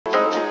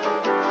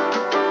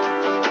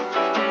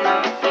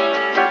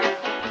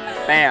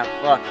Bam.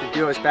 Look, the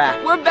duo's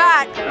back. We're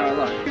back. Oh,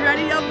 look. You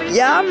ready, LB?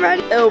 Yeah, I'm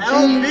ready.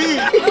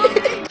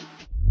 LB.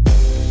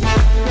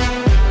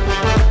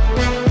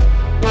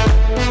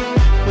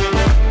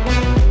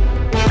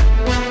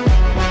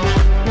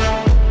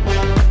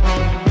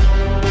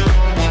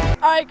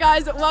 Alright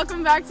guys,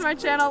 welcome back to my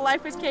channel,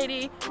 Life with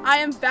Katie. I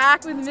am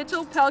back with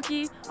Mitchell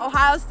Pehlke,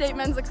 Ohio State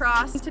men's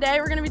lacrosse. Today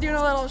we're going to be doing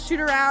a little shoot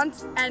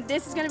around, and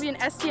this is going to be an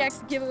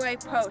STX giveaway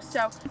post.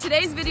 So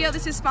today's video,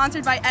 this is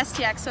sponsored by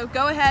STX, so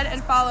go ahead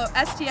and follow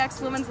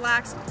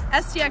STXWLAX,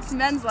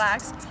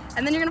 STXMLAX,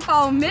 and then you're going to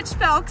follow Mitch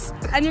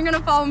Pehlke, and you're going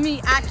to follow me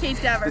at Kate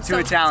Dever. The two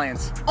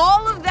Italians.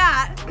 All of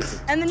that,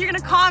 and then you're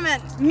going to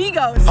comment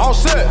MIGOS. All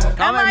set.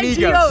 Comment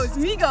MIGOS.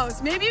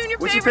 MIGOS. Maybe even your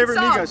What's favorite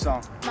your favorite MIGOS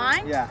song?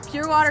 Mine? Yeah.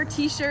 Pure Water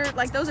t-shirt,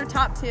 like those are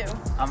top 2.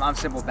 I'm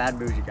simple, bad and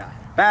bougie guy.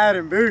 Bad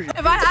and bougie.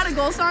 If I had a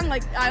goal song,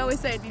 like I always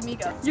say, it'd be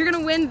MIGOS. You're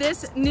gonna win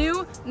this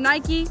new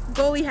Nike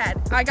goalie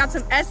head. I got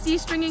some SC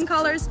stringing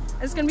colors.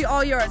 It's gonna be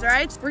all yours, all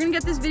right? We're gonna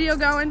get this video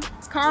going.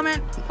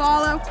 Comment,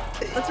 follow.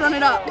 Let's run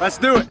it up. Let's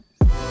do it.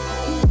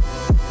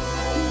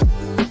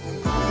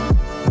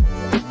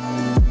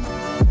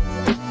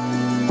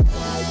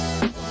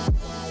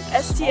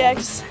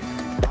 STX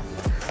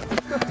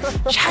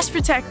chest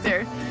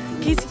protector.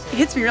 He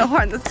hits me real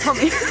hard in this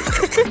tummy.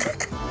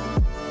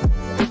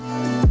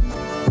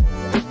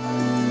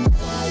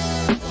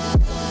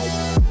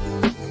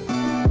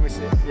 Let me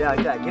see. Yeah,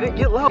 like that.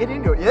 Get low. Get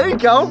into it. There you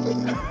go.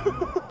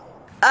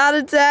 Out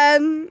of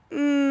 10,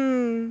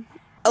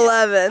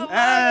 11.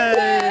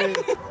 Hey.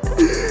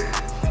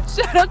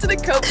 Shout out to the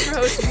Cokes for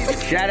hosting me.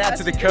 Shout out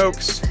to the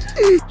Cokes.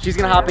 She's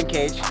gonna hop in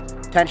cage,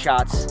 10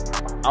 shots.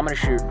 I'm gonna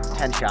shoot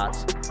 10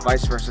 shots.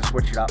 Vice versa,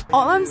 switch it up.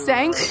 All I'm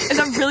saying is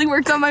I've really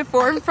worked on my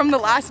form from the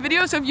last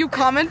video, so if you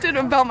commented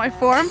about my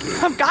form,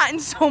 I've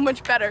gotten so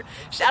much better.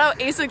 Shout out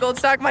Asa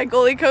Goldstock, my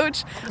goalie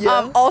coach.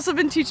 Yeah. Also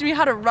been teaching me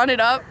how to run it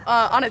up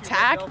on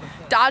attack,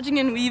 dodging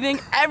and weaving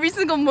every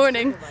single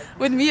morning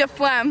with Mia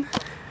Flem.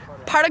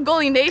 Part of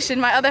Goalie Nation,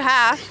 my other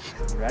half.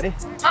 Ready?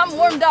 I'm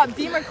warmed up.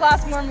 Beamer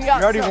class warmed me up.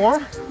 You already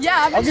warm?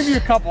 Yeah. I'll give you a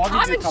couple.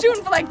 I've been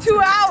shooting for like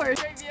 2 hours.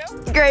 Great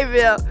view. Great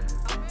view.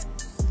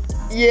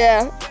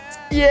 Yeah.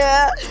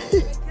 Yeah.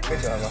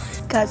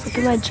 Guys, look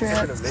at my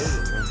drip.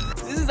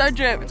 This is our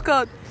drip. It's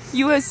called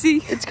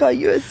USC. It's called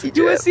USC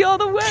drip. USC all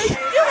the way.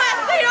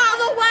 USC all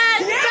the way,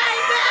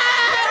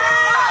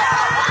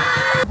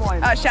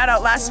 baby! Shout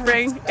out last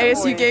spring,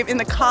 ASU game in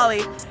the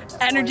Collie.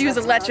 Energy was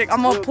electric.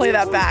 I'm gonna play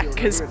that back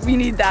because we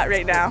need that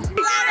right now.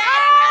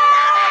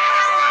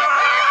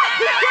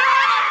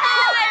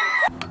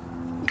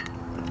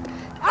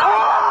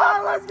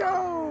 Oh, let's go!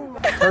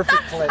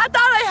 Perfect play. I thought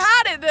I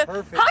had it. The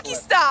Perfect hockey play.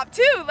 stop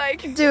too.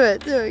 Like, Do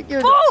it. Give it.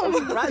 boom! I'm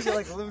surprised you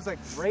it was like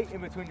right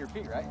in between your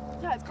feet, right?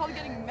 Yeah, it's called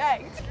getting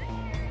megged.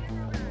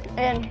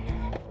 And.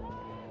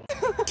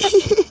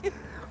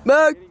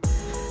 Mug.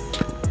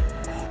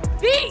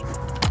 Beat!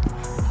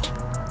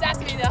 That's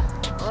me though.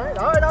 Alright,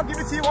 I'll give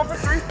it to you 1 for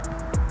 3.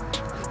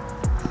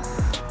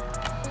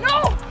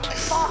 No!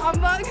 Oh,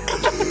 humbug.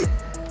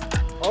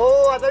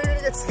 Oh, I thought you were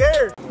gonna get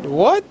scared.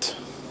 What?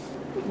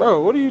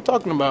 Bro, what are you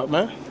talking about,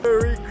 man?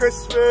 Merry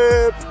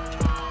Christmas!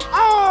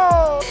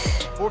 Oh!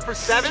 4 for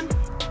 7?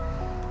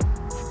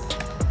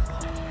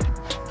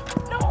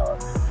 No!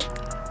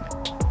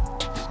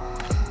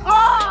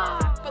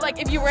 Ah! But like,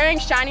 if you're wearing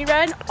shiny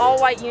red, all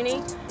white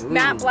uni,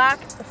 matte black,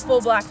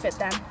 full black fit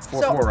then.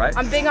 4-4, right?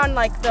 I'm big on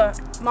like the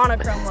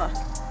monochrome look.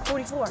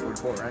 44.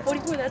 44, right?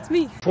 44, that's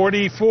me.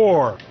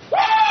 44. Woo!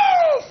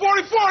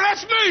 44,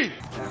 that's me!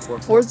 Yeah, 4.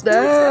 Fourth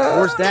down.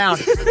 Four's down.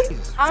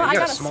 I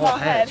got a small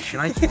head.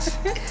 Shnikes.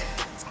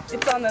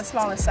 It's on the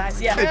smallest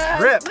size, yeah. It's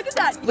drip. Look at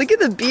that. Look at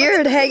the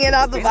beard hanging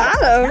out the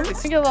bottom.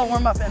 Let me get a little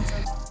warm up in.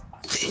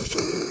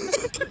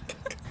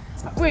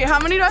 Wait, how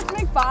many do I have to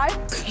make? 5?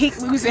 I hate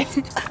losing.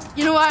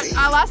 You know what?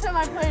 Last time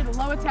I played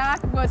low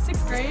attack was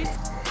 6th grade.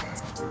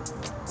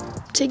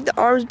 Take the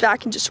arms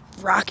back and just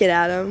rock it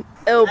at him.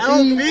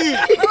 LB.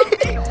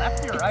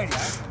 Lefty or righty?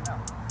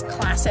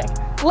 Classic.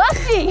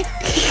 Lefty!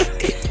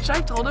 Should I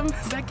have told him?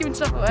 Is that giving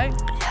stuff away?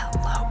 Yeah,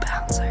 low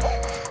bouncer.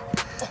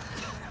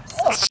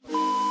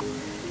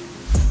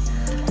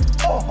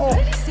 How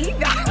did he see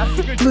that?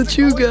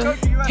 Lechuga.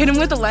 Hit him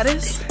with the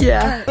lettuce?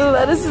 Yeah. The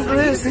lettuce is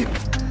loose.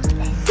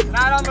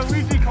 Not on the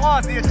Luigi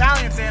Claus, the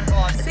Italian Santa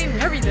Claus. Saving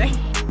everything.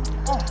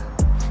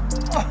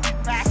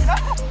 Back it up.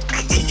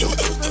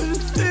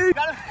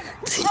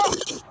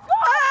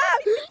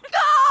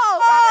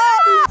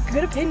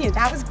 Good opinion.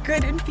 That was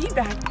good in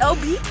feedback.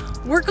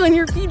 LB, work on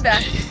your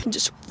feedback.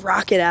 Just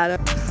rock it at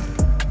him.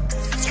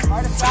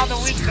 Might have found the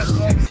weakness,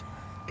 folks.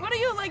 What are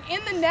you, like,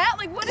 in the net?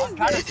 Like, what is I'm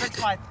trying to this? fix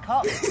my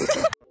cup.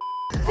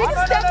 Take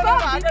a step No,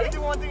 up. I gotta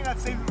do one thing that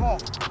saves the ball.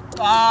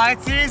 Oh,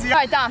 it's easy. All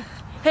right, Dom.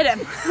 Hit him.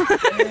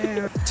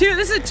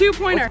 This is a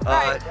 2-pointer. All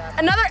right,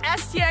 another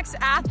STX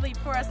athlete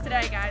for us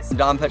today, guys.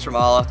 Dom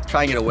Petramala,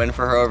 try and get a win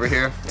for her over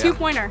here.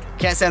 2-pointer.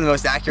 Can't say I'm the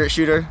most accurate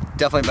shooter,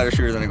 definitely a better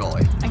shooter than a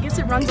goalie. I guess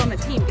it runs on the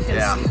team because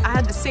I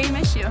had the same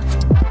issue.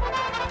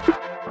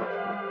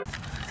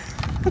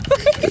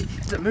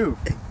 Does it move?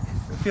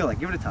 I feel like,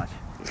 give it a touch.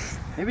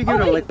 Maybe give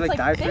it a lick, it's like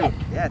dive thick. through.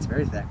 Yeah, it's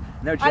very thick.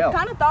 No gel. I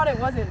kind of thought it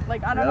wasn't.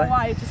 Like, I don't know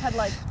why. It just had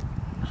like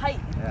height.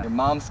 Your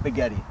mom's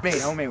spaghetti.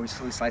 Homemade, we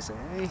slice it.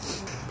 Hey.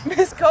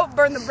 Miss Cope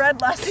burned the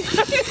bread last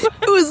night.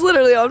 It was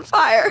literally on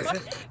fire.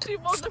 She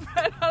pulled the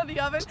bread out of the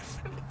oven.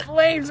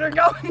 Flames are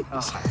going.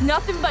 Oh.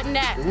 Nothing but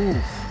net. Ooh,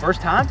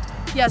 first time?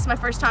 Yes, my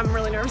first time. I'm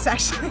really nervous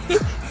actually.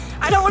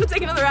 I don't want to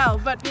take another L,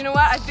 but you know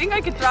what? I think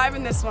I could thrive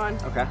in this one.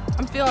 Okay.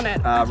 I'm feeling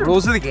it.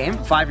 Rules of the game,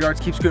 5 yards,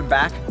 keep scooting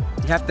back.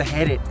 You have to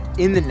hit it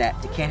in the net.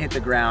 It can't hit the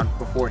ground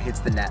before it hits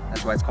the net.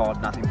 That's why it's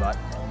called nothing but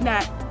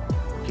Net.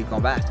 Keep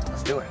going back.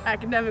 Let's do it.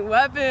 Academic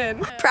weapon.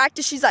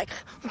 Practice, she's like,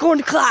 I'm going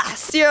to class.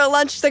 See her at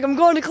lunch, she's like, I'm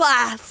going to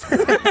class.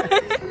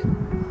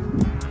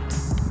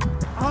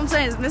 All I'm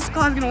saying is Miss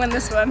Claus gonna win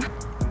this one.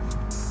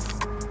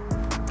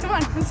 Come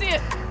on, let's see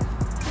it.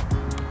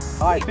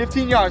 All right,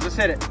 15 yards, let's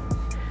hit it.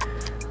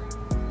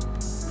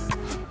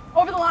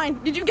 Over the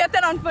line. Did you get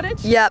that on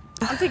footage? Yep.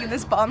 I'm taking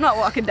this ball. I'm not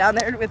walking down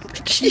there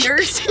with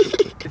cheaters.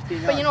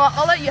 But you know what?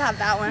 I'll let you have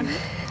that one.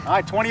 All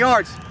right, 20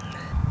 yards.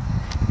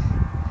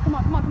 Come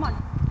on, come on, come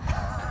on.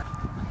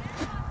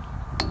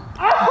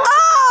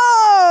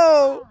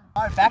 Oh!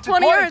 All right, back to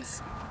 20 point.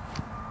 yards.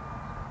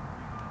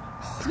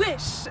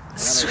 Swish.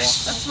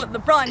 Swish. That's what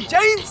LeBron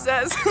James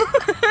says.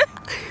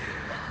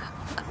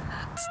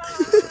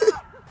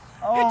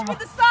 Oh, Hit you with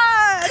the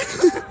side.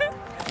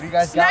 what do you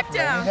guys got for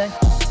Smackdown. anything?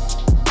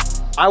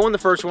 I won the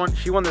first one,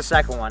 she won the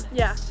second one.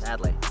 Yeah.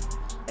 Sadly.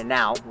 And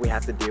now we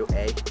have to do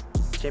a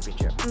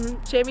championship.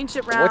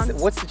 Championship round.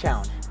 What's the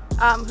challenge?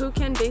 Who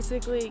can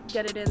basically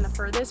get it in the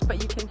furthest,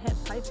 but you can hit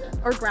pipe it.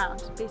 Or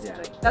ground,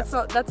 basically. Yeah.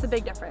 That's the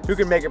big difference. Who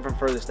can make it from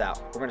furthest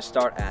out? We're gonna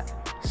start at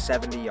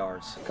 70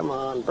 yards. Come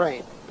on,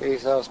 brain. You're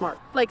so smart.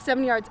 Like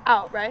 7 yards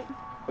out, right?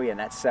 Oh yeah, and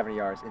that's 70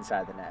 yards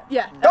inside the net.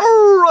 Yeah.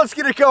 Oh, let's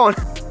get it going.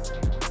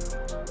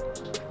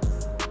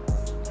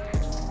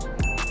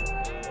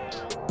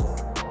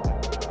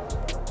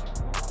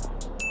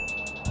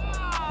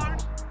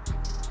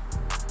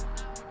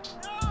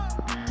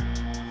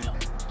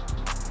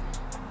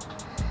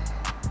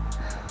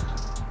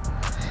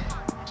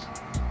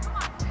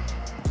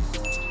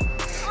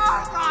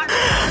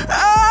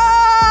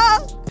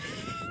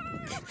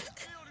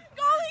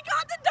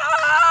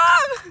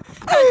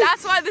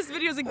 That's why this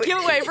video is a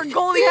giveaway for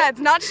goalie heads,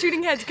 not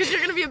shooting heads, because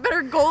you're gonna be a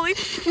better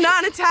goalie,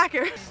 not an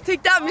attacker.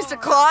 Take that, Mr.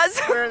 Claus.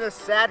 Wearing this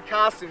sad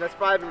costume that's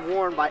probably been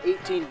worn by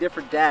 18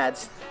 different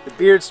dads. The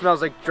beard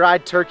smells like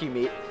dried turkey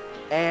meat,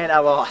 and I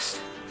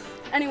lost.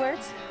 Any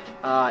words?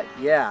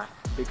 Yeah,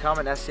 become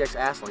an STX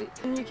athlete.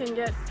 And you can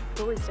get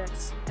goalie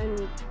sticks and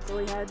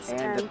goalie heads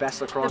And the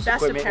best lacrosse the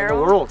best equipment apparel. in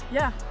the world.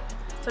 Yeah.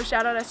 So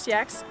shout out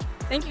STX.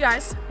 Thank you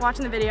guys for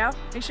watching the video.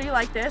 Make sure you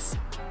like this.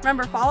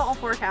 Remember, follow all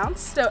 4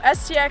 accounts. So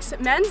STX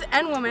men's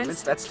and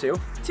women's. That's 2.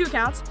 2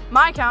 accounts.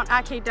 My account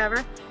at Kate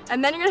Dever.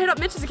 And then you're gonna hit up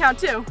Mitch's account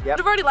too. Yep. You'd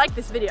have already liked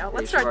this video.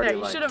 Let's start there.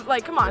 You should have,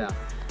 like, come on. Yeah.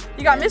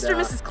 You got And, Mr.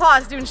 and Mrs.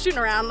 Claus doing shooting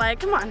around,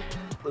 like, come on.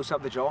 Loose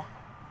up the Joel.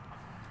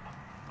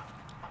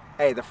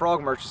 Hey, the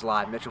frog merch is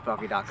live,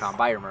 MitchellPehlke.com.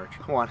 Buy your merch.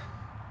 Come on.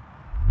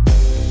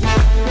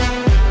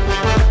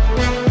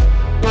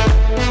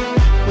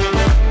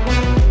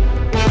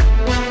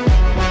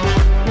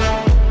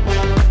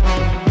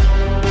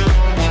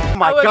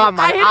 Oh my God,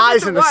 my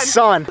eyes in the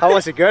sun. How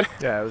was it, good?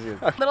 Yeah, it was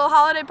good. Little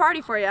holiday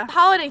party for you.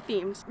 Holiday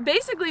themed.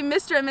 Basically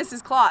Mr. and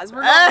Mrs. Claus.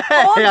 We're going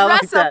all I like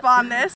dress up that. on this.